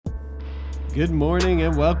Good morning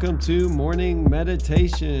and welcome to Morning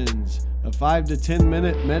Meditations, a 5 to 10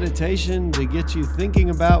 minute meditation to get you thinking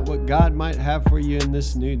about what God might have for you in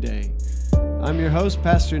this new day. I'm your host,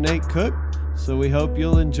 Pastor Nate Cook, so we hope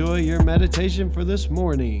you'll enjoy your meditation for this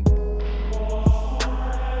morning.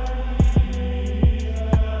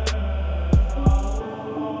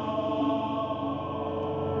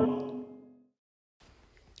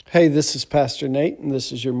 Hey, this is Pastor Nate, and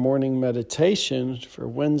this is your morning meditation for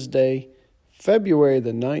Wednesday, February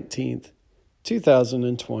the 19th,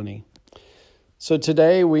 2020. So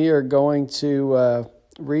today we are going to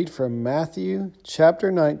read from Matthew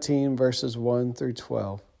chapter 19, verses 1 through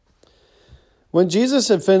 12. When Jesus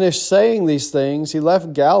had finished saying these things, he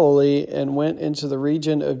left Galilee and went into the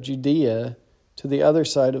region of Judea to the other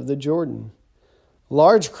side of the Jordan.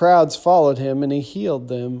 Large crowds followed him, and he healed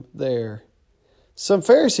them there. Some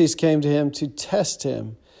Pharisees came to him to test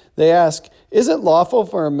him. They asked, "Is it lawful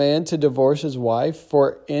for a man to divorce his wife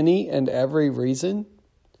for any and every reason?"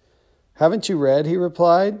 "Haven't you read," he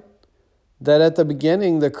replied, "that at the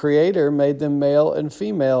beginning the Creator made them male and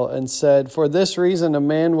female and said, 'For this reason a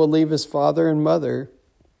man will leave his father and mother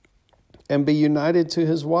and be united to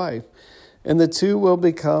his wife, and the two will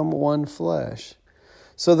become one flesh.'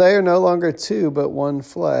 So they are no longer two, but one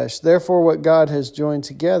flesh. Therefore what God has joined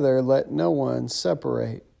together, let no one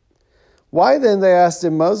separate." "Why then," they asked,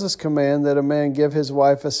 "did Moses command that a man give his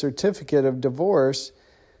wife a certificate of divorce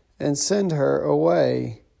and send her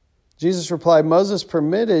away?" Jesus replied, "Moses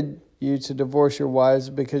permitted you to divorce your wives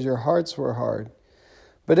because your hearts were hard.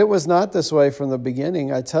 But it was not this way from the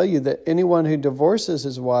beginning. I tell you that anyone who divorces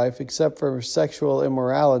his wife except for sexual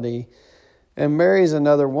immorality and marries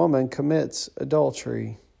another woman commits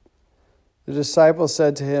adultery." The disciples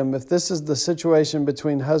said to him, "If this is the situation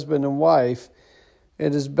between husband and wife,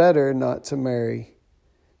 it is better not to marry."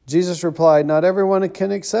 Jesus replied, "Not everyone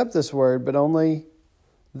can accept this word, but only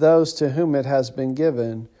those to whom it has been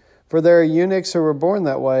given. For there are eunuchs who were born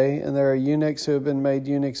that way, and there are eunuchs who have been made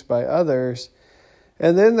eunuchs by others.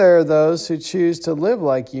 And then there are those who choose to live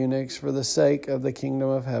like eunuchs for the sake of the kingdom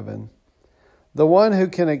of heaven. The one who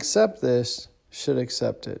can accept this should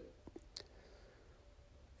accept it."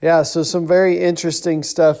 Yeah, so some very interesting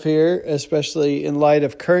stuff here, especially in light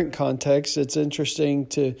of current context. It's interesting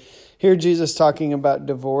to hear Jesus talking about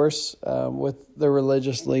divorce with the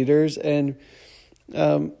religious leaders. And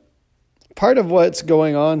part of what's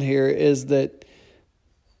going on here is that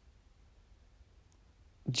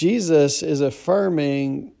Jesus is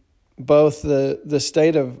affirming both the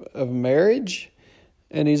state of marriage,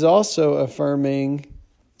 and he's also affirming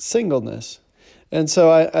singleness. And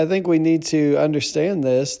so I think we need to understand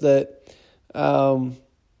this, that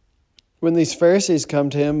when these Pharisees come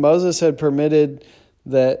to him, Moses had permitted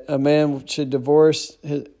that a man should divorce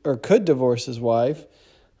or could divorce his wife.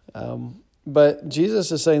 But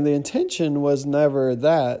Jesus is saying the intention was never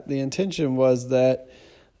that. The intention was that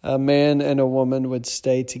a man and a woman would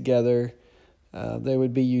stay together. They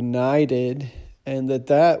would be united, and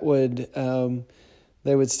that would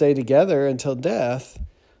they would stay together until death.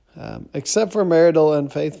 Except for marital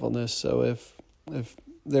unfaithfulness. So if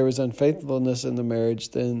there was unfaithfulness in the marriage,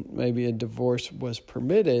 then maybe a divorce was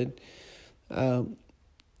permitted. The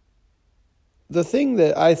thing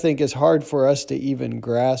that I think is hard for us to even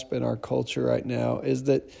grasp in our culture right now is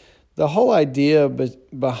that the whole idea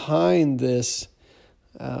behind this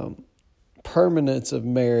permanence of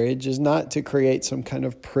marriage is not to create some kind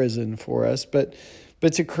of prison for us, but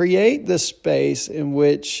to create the space in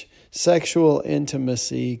which sexual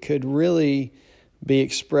intimacy could really be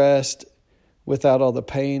expressed without all the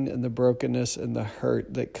pain and the brokenness and the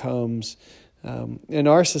hurt that comes. In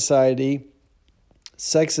our society,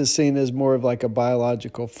 sex is seen as more of like a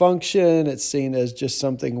biological function. It's seen as just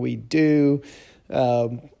something we do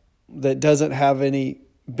that doesn't have any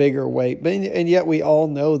bigger weight. And yet we all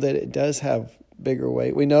know that it does have bigger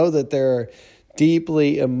weight. We know that there are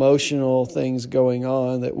deeply emotional things going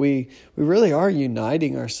on, that we really are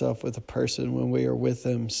uniting ourselves with a person when we are with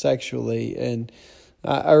them sexually. And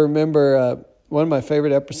I remember one of my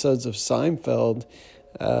favorite episodes of Seinfeld,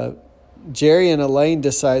 Jerry and Elaine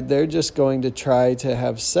decide they're just going to try to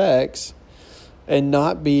have sex and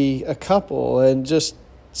not be a couple, and just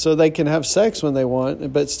so they can have sex when they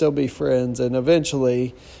want, but still be friends. And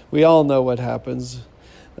eventually, we all know what happens.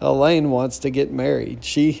 Elaine wants to get married.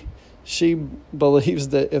 She believes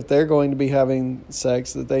that if they're going to be having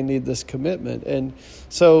sex, that they need this commitment. And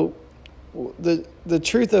so the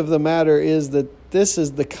truth of the matter is that this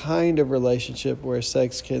is the kind of relationship where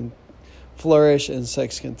sex can flourish and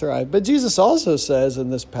sex can thrive. But Jesus also says in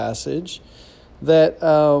this passage that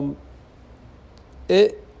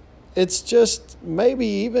it's just maybe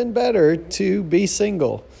even better to be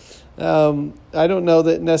single. I don't know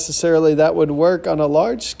that necessarily that would work on a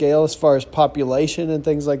large scale as far as population and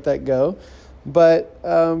things like that go. But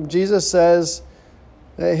Jesus says,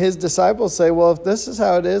 his disciples say, well, if this is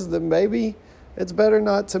how it is, then maybe it's better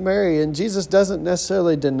not to marry. And Jesus doesn't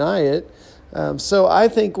necessarily deny it. So I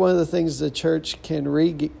think one of the things the church can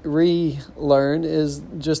relearn is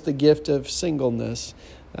just the gift of singleness.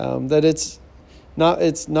 That it's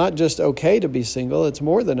not just okay to be single, it's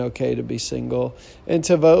more than okay to be single, and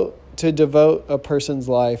to devote a person's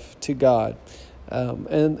life to God.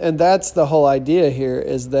 And that's the whole idea here,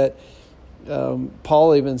 is that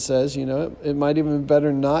Paul even says, it might even be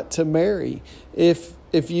better not to marry. If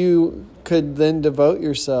you could then devote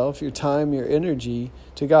yourself, your time, your energy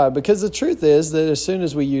to God. Because the truth is that as soon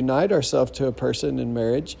as we unite ourselves to a person in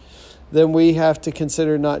marriage, then we have to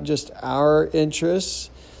consider not just our interests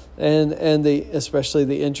and especially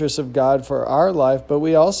the interests of God for our life, but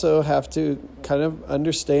we also have to kind of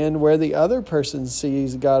understand where the other person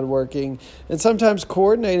sees God working. And sometimes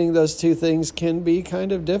coordinating those two things can be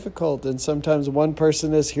kind of difficult. And sometimes one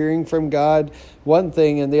person is hearing from God one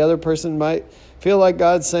thing and the other person might feel like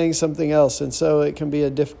God's saying something else. And so it can be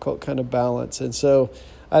a difficult kind of balance. And so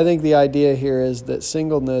I think the idea here is that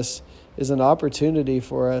singleness is an opportunity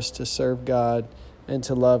for us to serve God and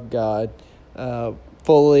to love God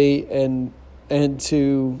fully, and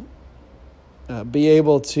to be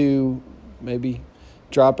able to maybe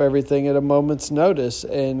drop everything at a moment's notice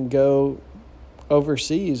and go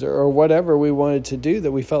overseas or whatever we wanted to do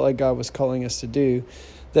that we felt like God was calling us to do.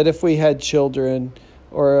 That if we had children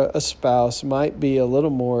or a spouse, might be a little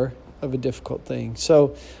more of a difficult thing.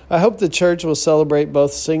 So I hope the church will celebrate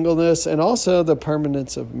both singleness and also the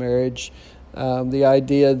permanence of marriage. The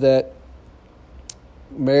idea that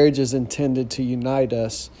marriage is intended to unite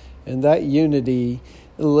us, and that unity,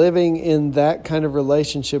 living in that kind of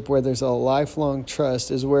relationship where there's a lifelong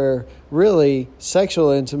trust, is where really sexual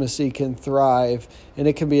intimacy can thrive, and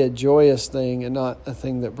it can be a joyous thing and not a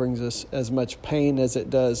thing that brings us as much pain as it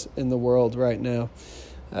does in the world right now.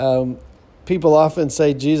 People often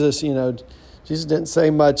say Jesus didn't say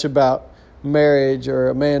much about marriage or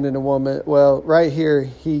a man and a woman. Well, right here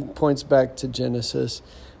he points back to Genesis.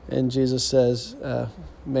 And Jesus says,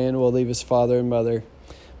 man will leave his father and mother,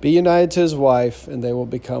 be united to his wife, and they will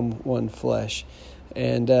become one flesh.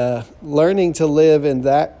 And learning to live in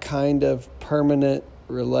that kind of permanent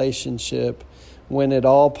relationship when at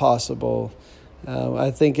all possible,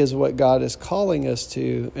 I think is what God is calling us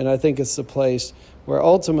to. And I think it's the place where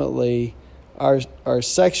ultimately our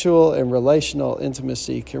sexual and relational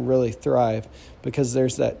intimacy can really thrive, because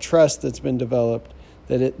there's that trust that's been developed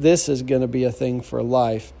that this is going to be a thing for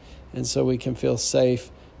life. And so we can feel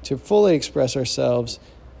safe to fully express ourselves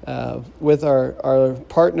with our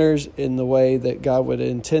partners in the way that God would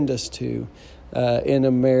intend us to in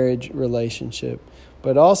a marriage relationship.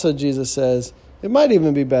 But also Jesus says it might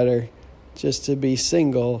even be better just to be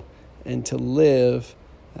single and to live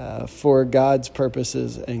for God's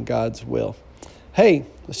purposes and God's will. Hey,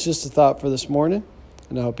 it's just a thought for this morning,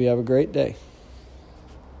 and I hope you have a great day.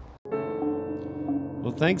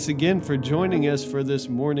 Well, thanks again for joining us for this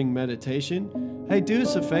morning meditation. Hey, do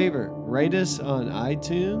us a favor, rate us on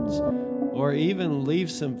iTunes, or even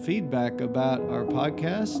leave some feedback about our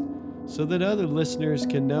podcast so that other listeners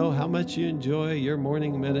can know how much you enjoy your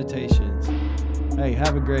morning meditations. Hey,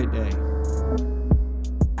 have a great day.